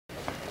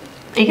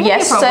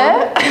Yes,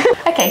 sir.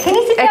 Okay, can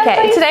you sit down,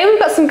 Okay, please? today we've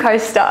got some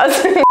co-stars.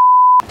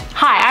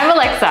 Hi, I'm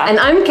Alexa. And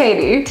I'm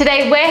Katie.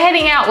 Today we're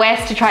heading out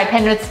west to try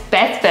Penrith's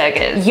best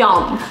burgers.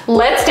 Yum.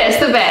 Let's test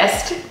the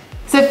best.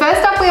 So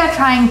first up we are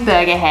trying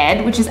Burger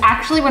Head, which is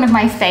actually one of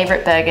my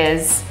favorite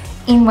burgers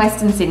in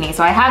Western Sydney.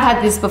 So I have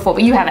had this before,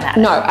 but you haven't had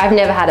it. No, I've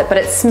never had it, but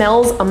it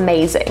smells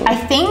amazing. I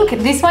think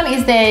this one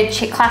is their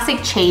classic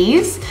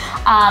cheese,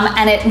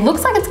 and it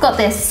looks like it's got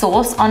their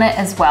sauce on it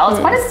as well. It's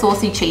quite a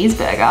saucy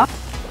cheeseburger.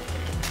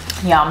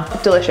 Yum.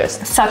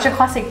 Delicious. Such a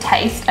classic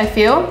taste, I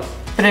feel,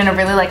 but in a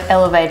really like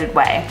elevated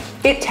way.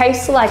 It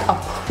tastes like a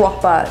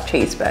proper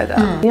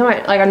cheeseburger. You know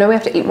what, like I know we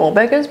have to eat more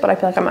burgers, but I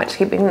feel like I might just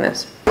keep eating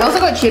this. We also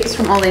got chips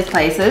from all these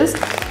places,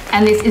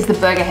 and this is the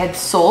Burger Head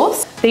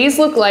sauce. These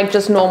look like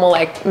just normal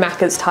like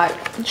Macca's type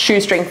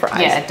shoestring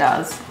fries. Yeah, it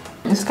does.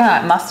 It's kind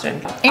of like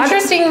mustard.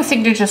 Interesting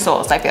signature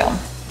sauce, I feel.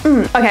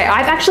 Okay,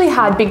 I've actually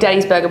had Big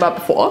Daddy's Burger Bar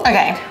before.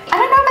 Okay, I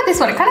don't know about this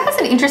one. It kind of has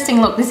an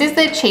interesting look. This is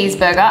their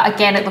cheeseburger.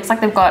 Again, it looks like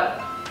they've got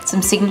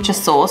some signature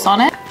sauce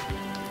on it.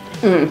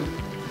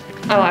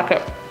 I like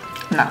it.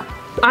 No.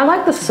 I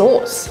like the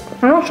sauce.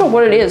 I'm not sure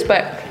what it is,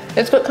 but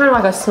it's got kind of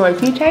like a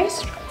smoky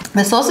taste.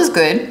 The sauce is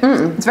good.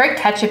 It's very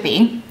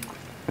ketchup-y.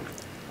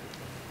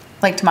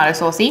 Like tomato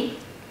saucy.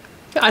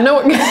 I know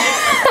what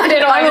I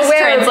don't know, I just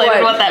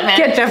translated what that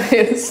meant. Ketchup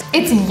is.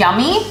 It's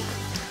yummy,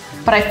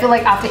 but I feel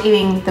like after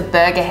eating the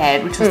Burger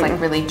Head, which was like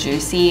really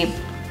juicy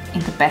in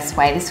the best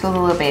way, this feels a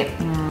little bit...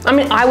 I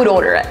mean, I would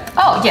order it.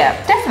 Oh yeah,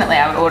 definitely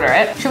I would order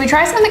it. Should we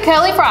try some of the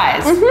curly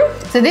fries?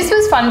 So this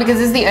was fun because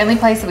this is the only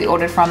place that we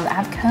ordered from that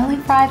have curly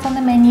fries on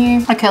the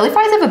menu. Are curly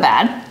fries ever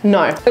bad?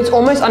 No, it's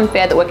almost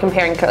unfair that we're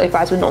comparing curly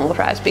fries with normal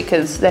fries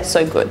because they're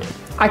so good.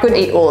 I could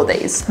eat all of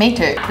these. Me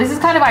too. This is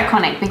kind of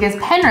iconic because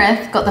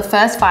Penrith got the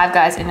first Five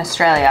Guys in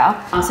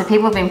Australia. So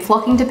people have been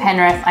flocking to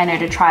Penrith, I know,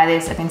 to try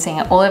this. I've been seeing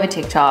it all over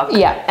TikTok.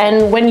 Yeah,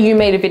 and when you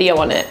made a video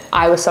on it,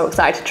 I was so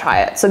excited to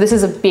try it. So this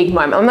is a big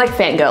moment. I'm like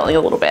fangirling a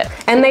little bit.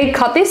 And they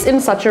cut this in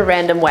such a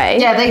random way.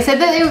 Yeah, they said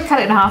that they would cut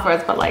it in half for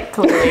us, but like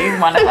clearly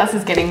one of us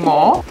is getting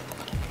more.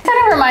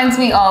 Kind of reminds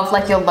me of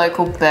like your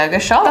local burger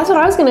shop. That's what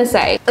I was gonna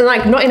say. And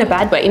like not in a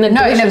bad way, in a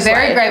delicious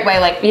very way. great way.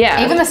 Like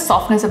Yeah. even the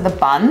softness of the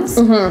buns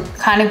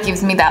kind of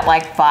gives me that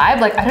like vibe.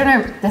 Like I don't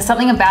know, there's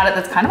something about it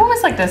that's kind of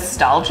almost like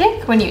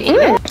nostalgic when you eat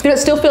it. But it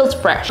still feels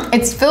fresh.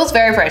 It feels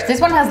very fresh. This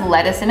one has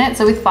lettuce in it.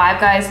 So with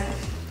Five Guys,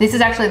 this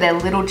is actually their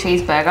little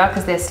cheeseburger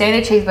because their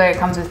standard cheeseburger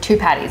comes with 2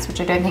 patties, which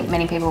I don't think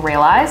many people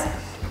realize.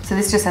 So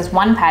this just has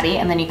 1 patty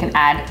and then you can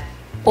add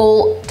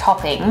all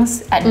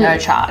toppings at no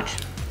charge.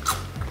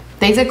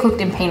 These are cooked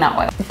in peanut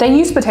oil. They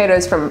use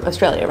potatoes from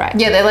Australia, right?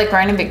 Yeah, they're like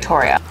grown in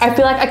Victoria. I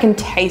feel like I can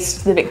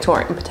taste the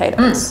Victorian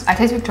potatoes. I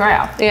taste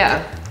Victoria.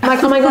 Yeah. I'm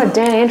like, oh my God,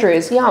 Dan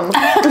Andrews, yum.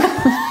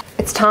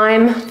 It's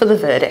time for the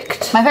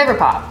verdict. My favorite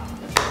part.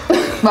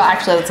 Well,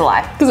 actually, that's a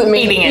lie.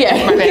 Eating it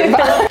is my favorite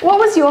part. What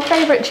was your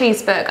favorite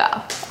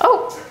cheeseburger?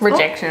 Oh,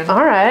 rejection.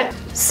 All right.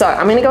 So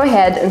I'm gonna go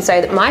ahead and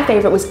say that my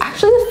favorite was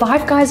actually the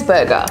Five Guys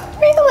burger.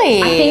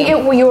 Really? I think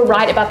you were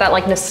right about that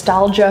like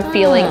nostalgia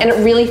feeling, and it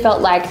really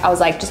felt like I was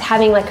like just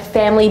having like a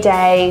family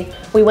day.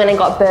 We went and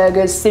got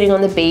burgers, sitting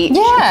on the beach.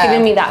 Yeah.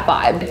 Giving me that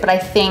vibe. But I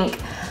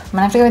think I'm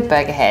gonna have to go with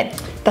Burger Head.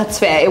 That's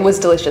fair, it was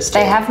delicious too.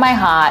 They have my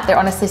heart. They're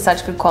honestly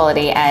such good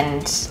quality,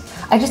 and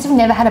I just have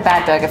never had a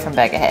bad burger from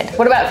Burger Head.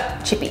 What about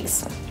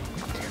Chippies?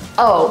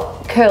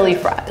 Oh, curly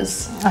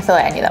fries. I feel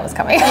like I knew that was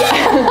coming.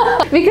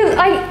 Because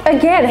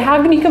again,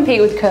 how can you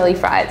compete with curly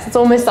fries? It's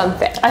almost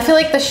unfair. I feel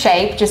like the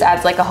shape just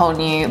adds like a whole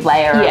new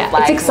layer of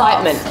like it's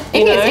excitement. love.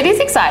 It is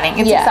exciting.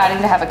 It's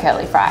exciting to have a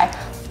curly fry.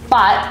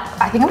 But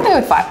I think I'm gonna go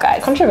with Five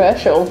Guys.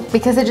 Controversial.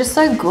 Because they're just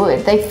so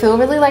good. They feel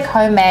really like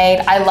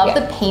homemade. I love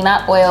the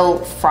peanut oil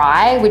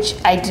fry, which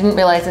I didn't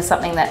realize is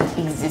something that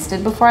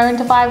existed before I went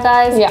to Five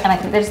Guys. Yeah. And I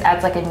think that just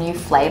adds like a new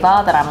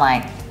flavor that I'm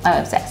like, I'm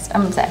obsessed.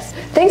 I'm obsessed.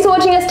 Thanks for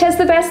watching us test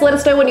the best. Let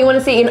us know what you want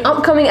to see in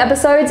upcoming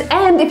episodes.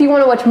 And if you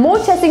want to watch more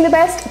Testing the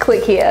Best,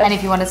 click here. And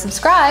if you want to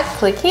subscribe,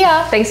 click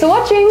here. Thanks for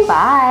watching.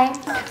 Bye.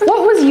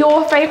 What was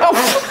your favorite?